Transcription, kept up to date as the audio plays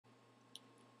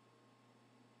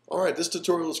Alright, this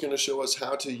tutorial is going to show us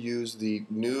how to use the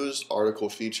news article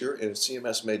feature in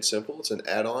CMS Made Simple. It's an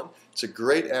add-on. It's a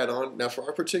great add-on. Now for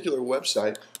our particular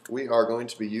website, we are going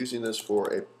to be using this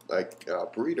for a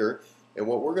breeder, and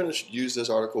what we're going to use this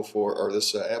article for, or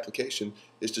this application,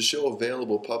 is to show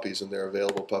available puppies in their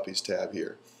Available Puppies tab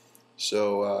here.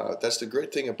 So that's the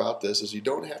great thing about this, is you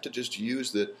don't have to just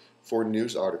use it for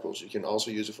news articles. You can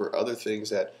also use it for other things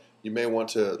that you may want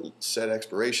to set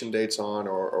expiration dates on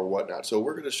or whatnot. So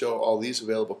we're going to show all these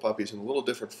available puppies in a little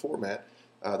different format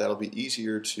that'll be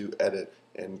easier to edit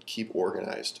and keep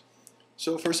organized.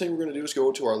 So the first thing we're going to do is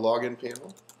go to our login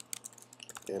panel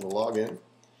and log in.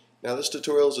 Now this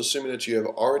tutorial is assuming that you have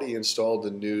already installed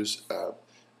the news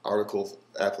article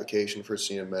application for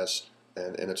CMS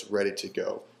and it's ready to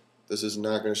go. This is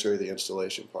not going to show you the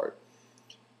installation part.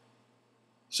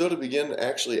 So to begin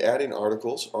actually adding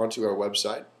articles onto our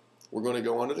website, we're going to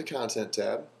go under the Content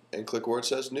tab and click where it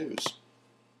says News.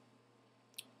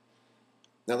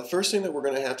 Now the first thing that we're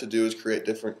going to have to do is create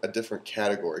a different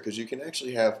category, because you can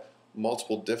actually have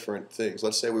multiple different things.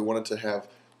 Let's say we wanted to have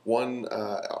one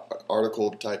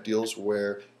article type deals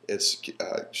where it's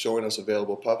showing us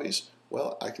available puppies.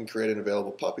 Well, I can create an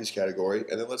available puppies category,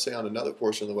 and then let's say on another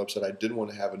portion of the website I did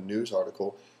want to have a news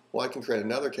article. Well, I can create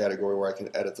another category where I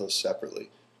can edit those separately.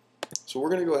 So we're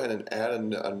going to go ahead and add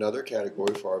another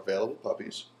category for our available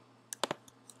puppies.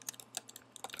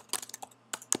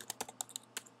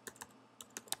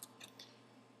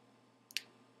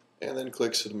 And then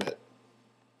click Submit.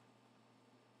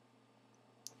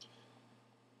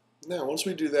 Now once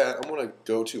we do that, I'm going to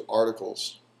go to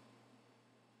Articles.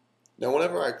 Now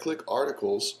whenever I click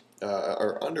Articles,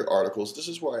 or under Articles, this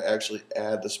is where I actually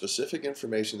add the specific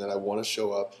information that I want to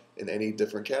show up in any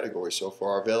different category. So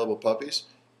for our available puppies,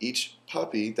 each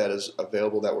puppy that is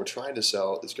available that we're trying to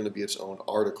sell is going to be its own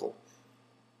article.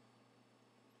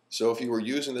 So if you were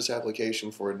using this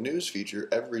application for a news feature,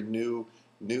 every new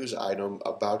news item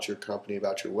about your company,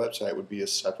 about your website, would be a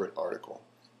separate article.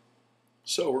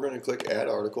 So we're going to click Add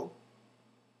Article.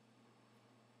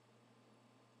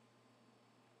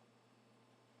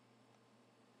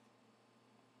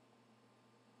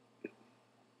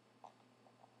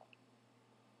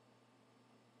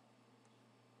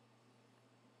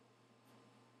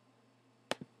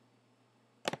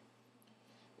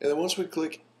 And then once we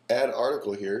click Add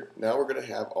Article here, now we're going to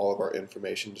have all of our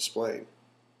information displayed.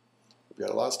 We've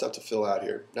got a lot of stuff to fill out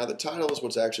here. Now the title is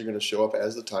what's actually going to show up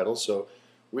as the title, so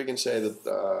we can say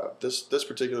that this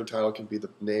particular title can be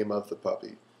the name of the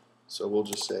puppy. So we'll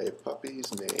just say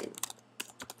puppy's name.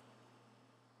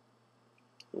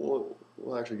 We'll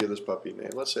actually give this puppy a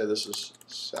name. Let's say this is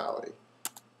Sally.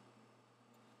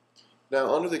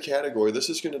 Now under the category, this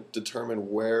is going to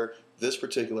determine where this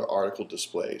particular article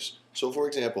displays. So for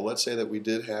example, let's say that we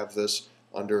did have this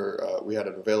under, we had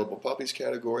an available puppies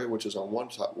category, which is on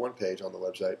one page on the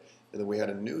website, and then we had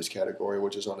a news category,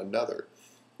 which is on another.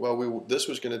 Well, this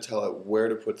was going to tell it where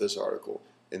to put this article,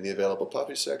 in the available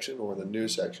puppies section or in the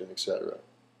news section, etc.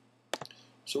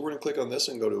 So we're going to click on this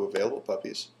and go to available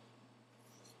puppies.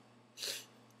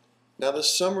 Now the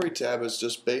summary tab is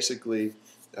just basically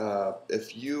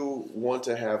if you want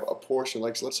to have a portion,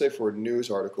 like let's say for a news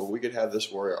article, we could have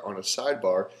this where on a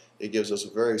sidebar it gives us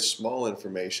very small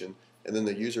information, and then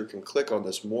the user can click on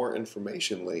this more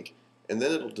information link, and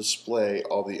then it'll display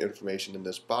all the information in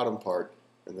this bottom part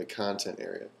in the content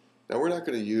area. Now we're not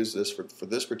going to use this for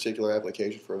this particular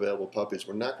application for available puppies.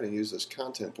 We're not going to use this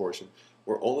content portion.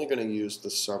 We're only going to use the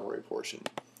summary portion.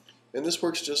 And this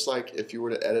works just like if you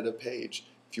were to edit a page.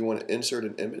 If you want to insert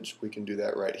an image, we can do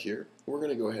that right here. We're going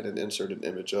to go ahead and insert an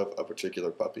image of a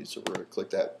particular puppy. So we're going to click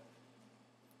that.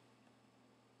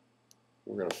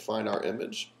 We're going to find our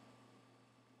image.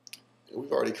 And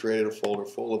we've already created a folder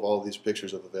full of all of these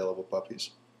pictures of available puppies.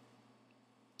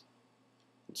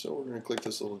 And so we're going to click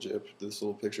this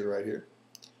little picture right here.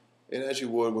 And as you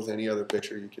would with any other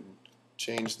picture, you can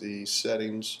change the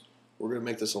settings. We're going to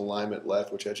make this alignment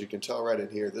left, which as you can tell right in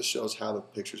here, this shows how the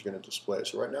picture is going to display.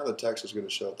 So right now the text is going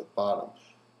to show at the bottom.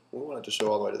 We want it to show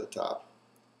all the way to the top.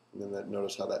 And then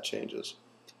notice how that changes.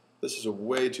 This is a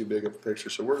way too big of a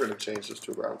picture, so we're going to change this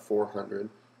to around 400.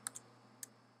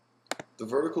 The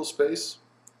vertical space,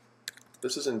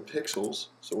 this is in pixels.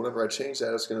 So whenever I change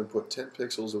that, it's going to put 10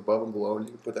 pixels above and below, and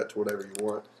you can put that to whatever you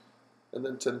want. And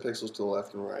then 10 pixels to the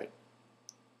left and right.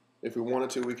 If we wanted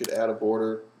to, we could add a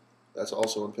border. That's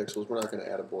also in pixels. We're not going to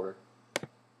add a border.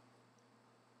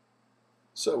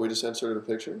 So we just inserted a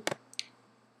picture.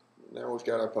 Now we've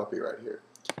got our puppy right here.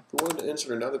 If we wanted to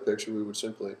insert another picture, we would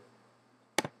simply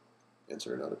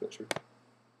insert another picture.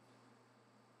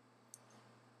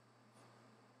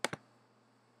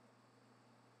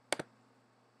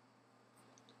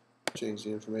 change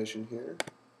the information here.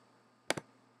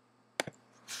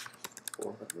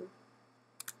 400.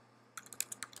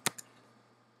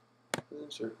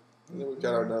 Insert. And then we've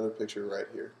got another picture right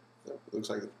here. It looks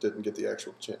like it didn't get the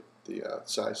actual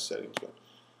size settings, but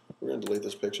we're going to delete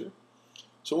this picture.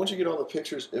 So once you get all the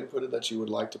pictures inputted that you would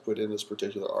like to put in this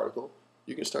particular article,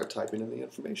 you can start typing in the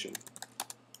information.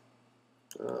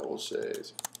 We'll say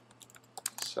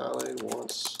Sally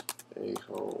wants a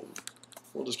home.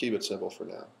 We'll just keep it simple for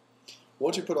now.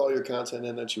 Once you put all your content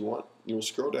in that you want, you'll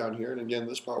scroll down here, and again,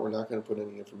 this part we're not going to put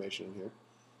any information in here.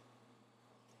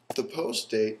 The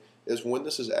post date is when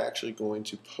this is actually going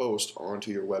to post onto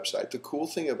your website. The cool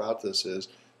thing about this is,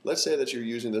 let's say that you're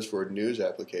using this for a news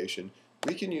application,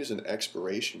 we can use an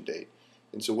expiration date.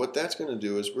 And so what that's going to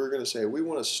do is we're going to say we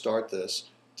want to start this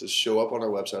to show up on our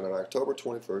website on October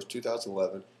 21st,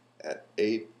 2011 at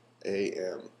 8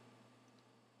 a.m.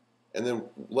 And then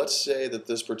let's say that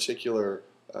this particular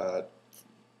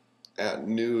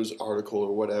news article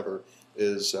or whatever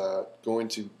is going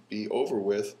to be over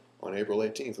with on April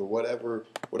 18th or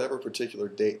whatever particular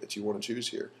date that you want to choose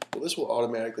here. Well, this will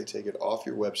automatically take it off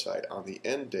your website on the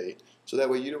end date, so that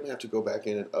way you don't have to go back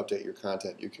in and update your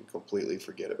content. You can completely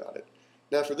forget about it.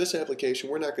 Now for this application,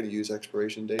 we're not going to use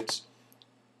expiration dates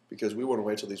because we want to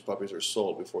wait till these puppies are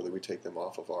sold before we take them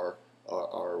off of our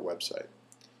website.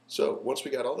 So once we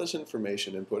got all this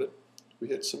information inputted, we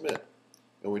hit submit,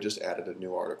 and we just added a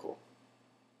new article.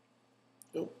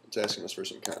 Oh, it's asking us for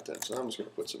some content, so I'm just going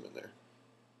to put some in there.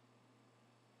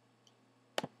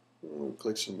 And we'll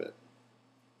click submit.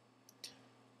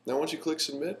 Now once you click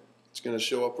submit, it's going to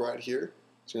show up right here.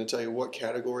 It's going to tell you what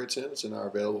category it's in. It's in our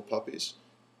available puppies.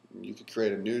 You could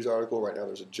create a news article. Right now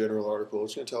there's a general article.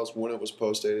 It's going to tell us when it was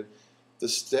posted. The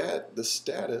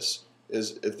status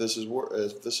is if this is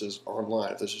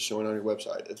online, if this is showing on your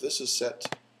website. If this is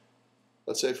set,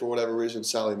 let's say for whatever reason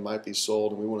Sally might be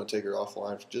sold and we want to take her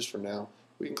offline just for now,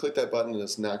 we can click that button and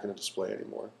it's not going to display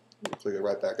anymore. We can click it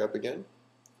right back up again,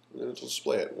 and it'll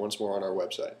display it once more on our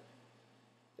website.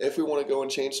 If we want to go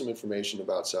and change some information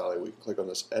about Sally, we can click on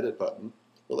this edit button.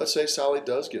 Well, let's say Sally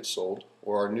does get sold,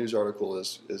 or our news article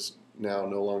is now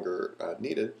no longer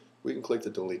needed. We can click the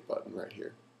delete button right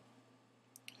here.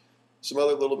 Some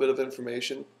other little bit of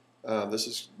information.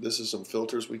 This is some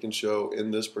filters we can show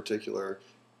in this particular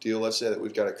deal. Let's say that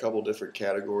we've got a couple different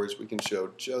categories. We can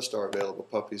show just our available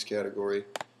puppies category.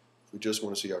 If we just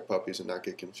want to see our puppies and not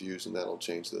get confused, and that'll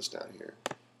change this down here.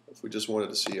 If we just wanted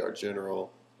to see our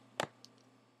general,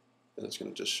 then it's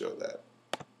going to just show that.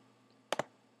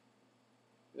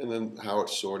 And then how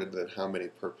it's sorted, then how many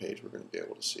per page we're going to be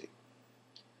able to see.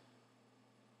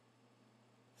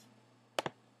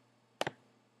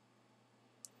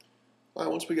 All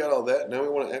right, once we got all that, now we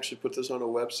want to actually put this on a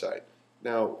website.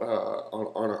 Now,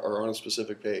 on a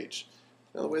specific page.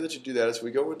 Now, the way that you do that is if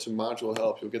we go into Module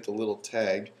Help, you'll get the little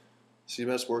tag.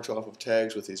 CMS works off of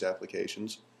tags with these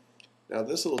applications. Now,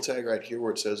 this little tag right here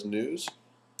where it says News,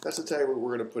 that's the tag that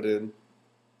we're going to put in,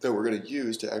 that we're going to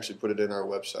use to actually put it in our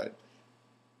website.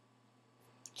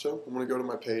 So I'm going to go to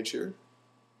my page here,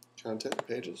 Content,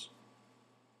 Pages.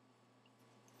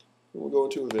 And we'll go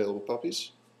into Available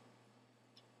Puppies.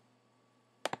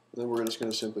 And then we're just going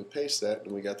to simply paste that,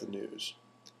 and we got the news.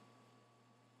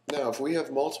 Now, if we have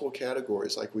multiple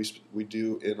categories like we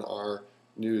do in our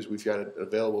news, we've got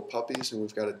available puppies and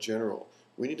we've got a general.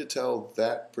 We need to tell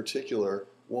that particular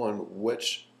one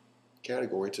which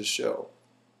category to show.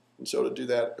 And so to do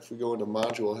that, if we go into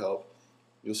Module Help,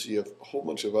 you'll see a whole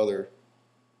bunch of other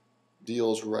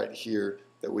deals right here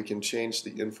that we can change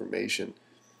the information.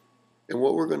 And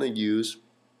what we're going to use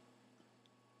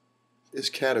is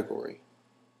category.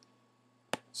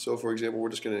 So for example, we're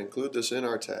just going to include this in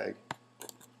our tag,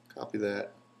 copy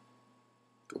that,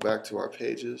 go back to our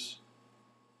pages,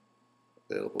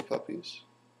 available puppies.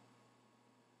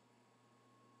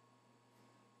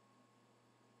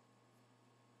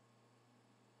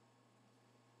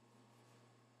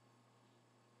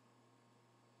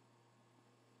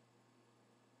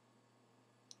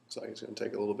 Looks like it's going to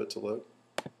take a little bit to load.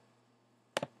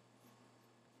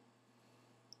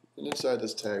 And inside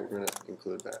this tag, we're going to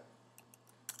include that.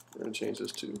 We're going to change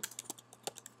this to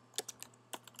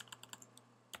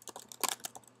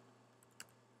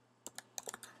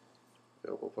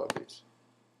available puppies.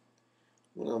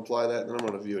 I'm going to apply that, and then I'm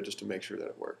going to view it just to make sure that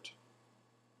it worked.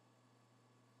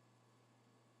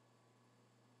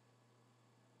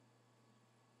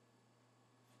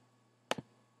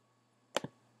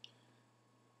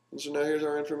 And so now here's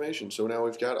our information. So now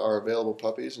we've got our available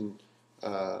puppies and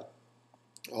all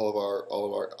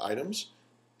of our items.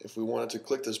 If we wanted to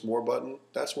click this More button,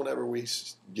 that's whenever we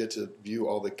get to view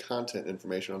all the content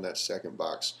information on that second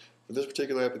box. For this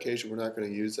particular application, we're not going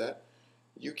to use that.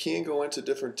 You can go into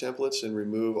different templates and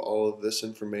remove all of this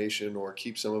information, or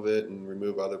keep some of it and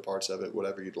remove other parts of it,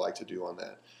 whatever you'd like to do on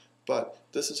that. But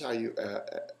this is how you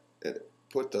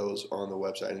put those on the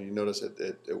website, and you notice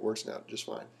it works now just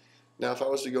fine. Now, if I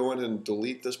was to go in and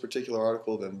delete this particular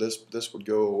article, then this would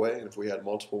go away, and if we had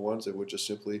multiple ones, it would just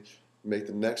simply make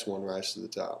the next one rise to the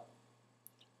top.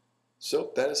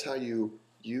 So that is how you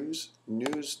use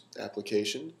news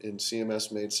application in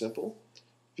CMS Made Simple.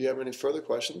 If you have any further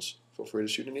questions, feel free to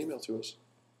shoot an email to us.